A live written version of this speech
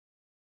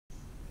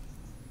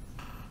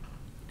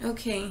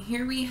Okay,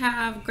 here we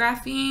have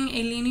graphing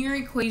a linear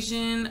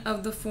equation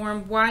of the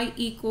form y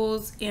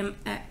equals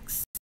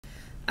mx.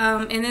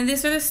 And then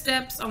these are the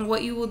steps on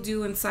what you will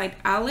do inside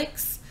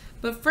ALEKS.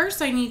 But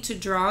first I need to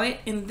draw it,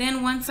 and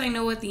then once I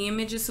know what the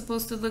image is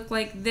supposed to look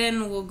like,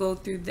 then we'll go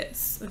through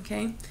this,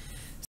 okay?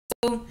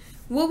 So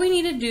what we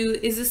need to do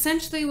is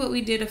essentially what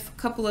we did a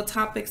couple of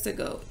topics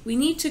ago. We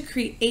need to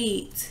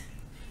create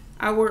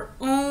our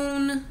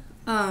own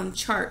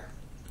chart,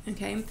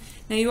 okay?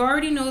 Now you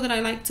already know that I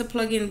like to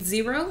plug in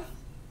 0.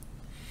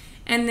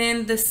 And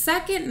then the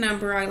second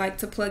number I like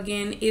to plug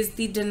in is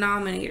the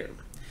denominator.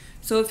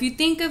 So if you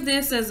think of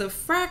this as a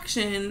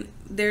fraction,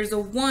 there's a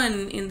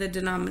 1 in the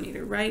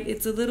denominator, right?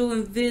 It's a little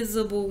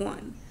invisible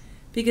 1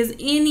 because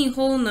any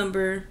whole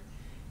number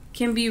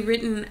can be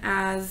written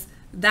as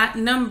that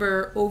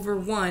number over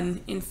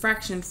 1 in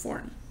fraction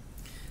form.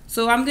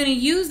 So I'm going to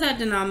use that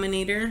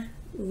denominator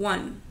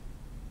 1.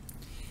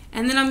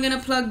 And then I'm going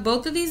to plug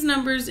both of these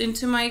numbers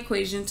into my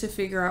equation to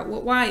figure out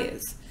what y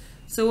is.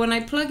 So when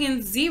I plug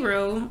in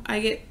 0, I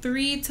get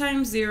 3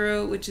 times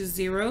 0, which is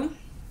 0.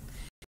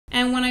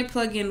 And when I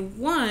plug in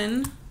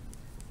 1,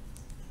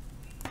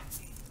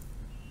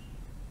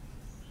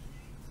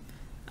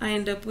 I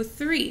end up with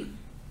 3.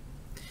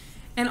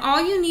 And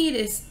all you need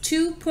is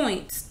 2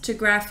 points to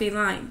graph a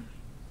line.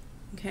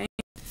 Okay?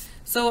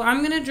 So I'm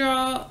going to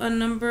draw a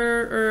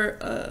number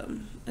or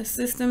a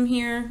system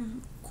here,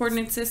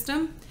 coordinate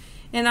system.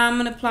 And I'm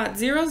going to plot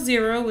 0,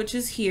 0, which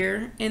is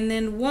here, and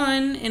then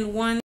 1 and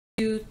 1,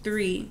 2,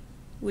 3,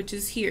 which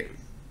is here.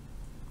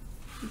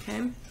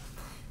 Okay?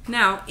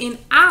 Now, in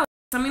ALEKS,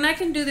 I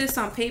can do this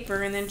on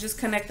paper and then just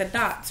connect the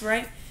dots,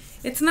 right?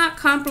 It's not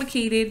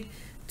complicated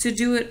to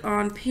do it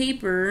on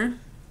paper.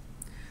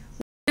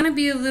 What's going to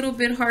be a little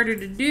bit harder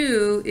to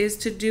do is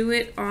to do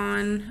it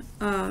on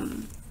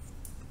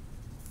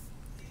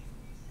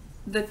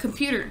the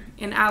computer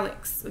in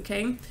ALEKS,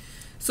 okay?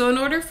 So in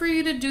order for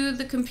you to do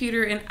the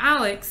computer in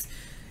ALEKS,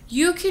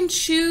 you can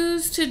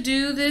choose to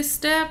do this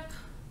step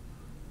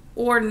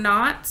or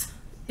not.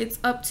 It's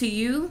up to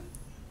you.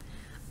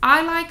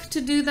 I like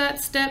to do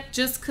that step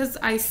just because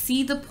I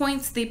see the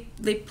points.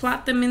 They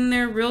plot them in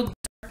there real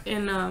dark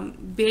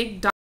and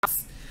big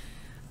dots.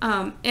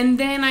 And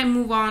then I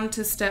move on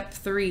to step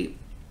 3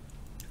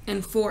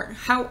 and 4.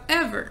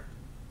 However,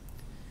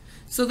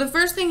 so the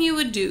first thing you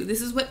would do, this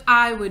is what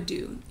I would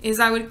do, is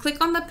I would click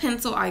on the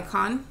pencil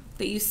icon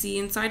that you see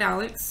inside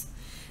ALEKS.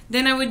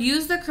 Then I would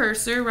use the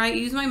cursor, right?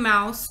 Use my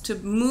mouse to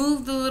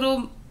move the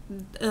little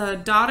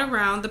dot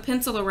around, the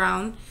pencil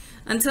around,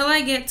 until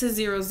I get to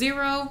 0,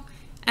 0.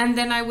 And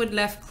then I would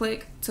left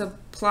click to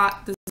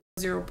plot the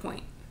 0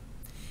 point.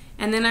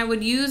 And then I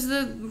would use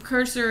the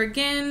cursor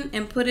again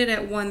and put it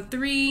at 1,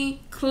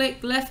 3, click,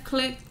 left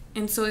click,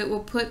 and so it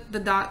will put the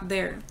dot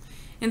there.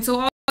 And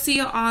so all you see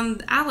on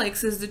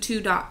ALEKS is the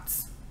 2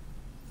 dots.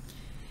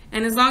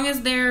 And as long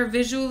as they're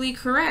visually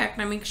correct,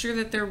 I make sure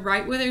that they're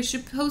right where they're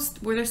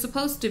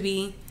supposed to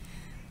be.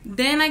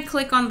 Then I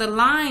click on the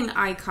line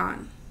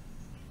icon,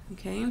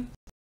 okay?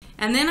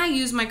 And then I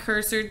use my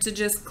cursor to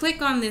just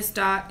click on this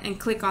dot and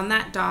click on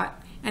that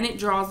dot, and it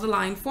draws the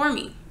line for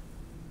me.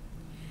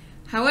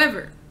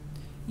 However,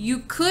 you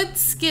could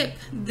skip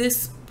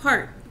this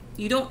part.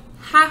 You don't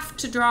have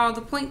to draw the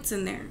points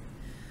in there.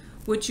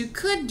 What you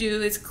could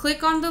do is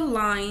click on the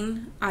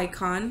line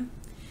icon,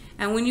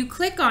 and when you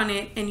click on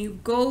it and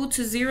you go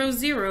to 0,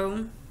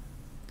 0,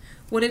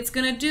 what it's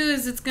going to do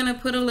is it's going to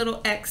put a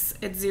little X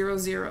at 0,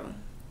 0.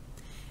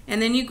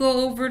 And then you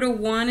go over to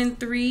 1 and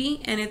 3,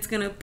 and it's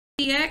going to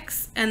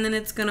X, and then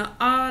it's going to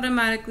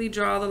automatically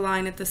draw the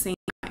line at the same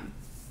time.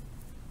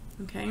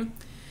 Okay,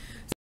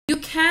 so you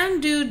can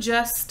do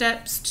just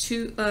steps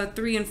 2,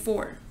 3, and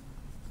 4.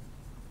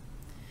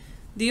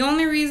 The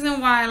only reason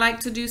why I like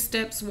to do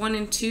steps 1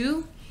 and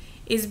 2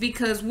 is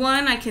because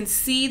 1, I can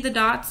see the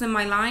dots in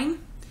my line,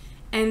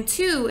 and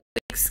 2,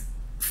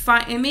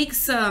 it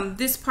makes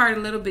this part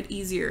a little bit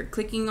easier,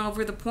 clicking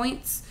over the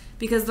points,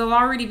 because they'll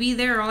already be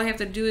there. All I have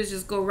to do is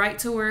just go right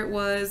to where it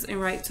was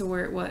and right to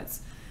where it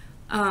was.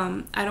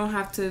 I don't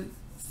have to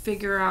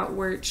figure out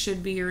where it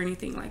should be or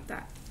anything like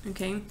that,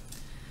 okay?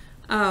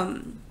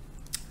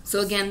 So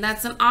again,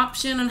 that's an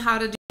option on how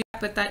to do that,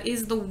 but that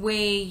is the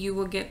way you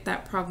will get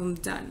that problem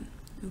done,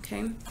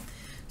 okay?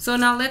 So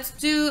now let's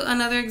do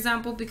another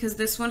example because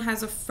this one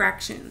has a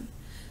fraction.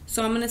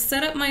 So I'm going to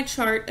set up my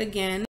chart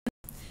again,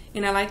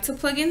 and I like to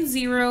plug in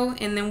 0,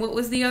 and then what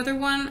was the other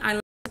one? I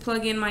like to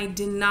plug in my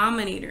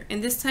denominator,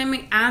 and this time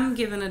I am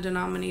given a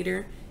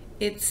denominator.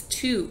 It's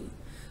 2.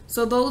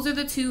 So those are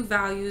the 2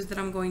 values that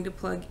I'm going to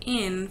plug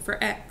in for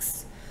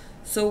x.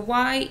 So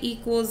y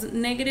equals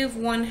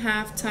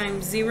 -1/2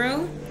 times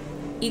 0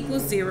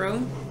 equals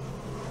 0.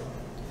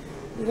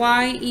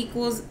 Y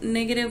equals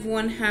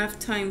 -1/2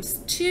 times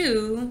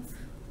 2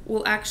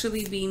 will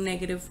actually be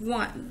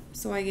 -1.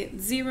 So I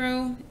get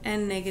 0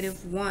 and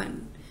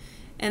 -1.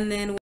 And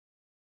then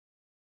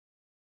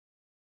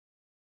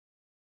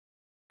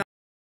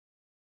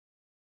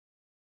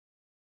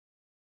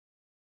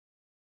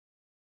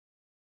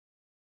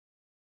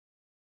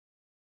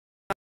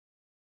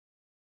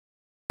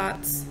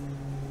dots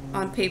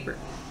on paper.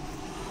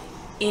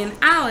 In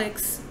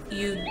ALEKS,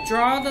 you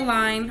draw the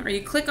line, or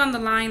you click on the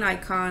line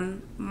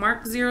icon,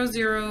 mark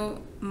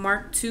 00,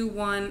 mark 2,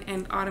 1,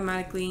 and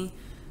automatically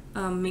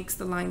makes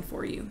the line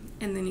for you.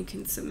 And then you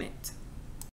can submit.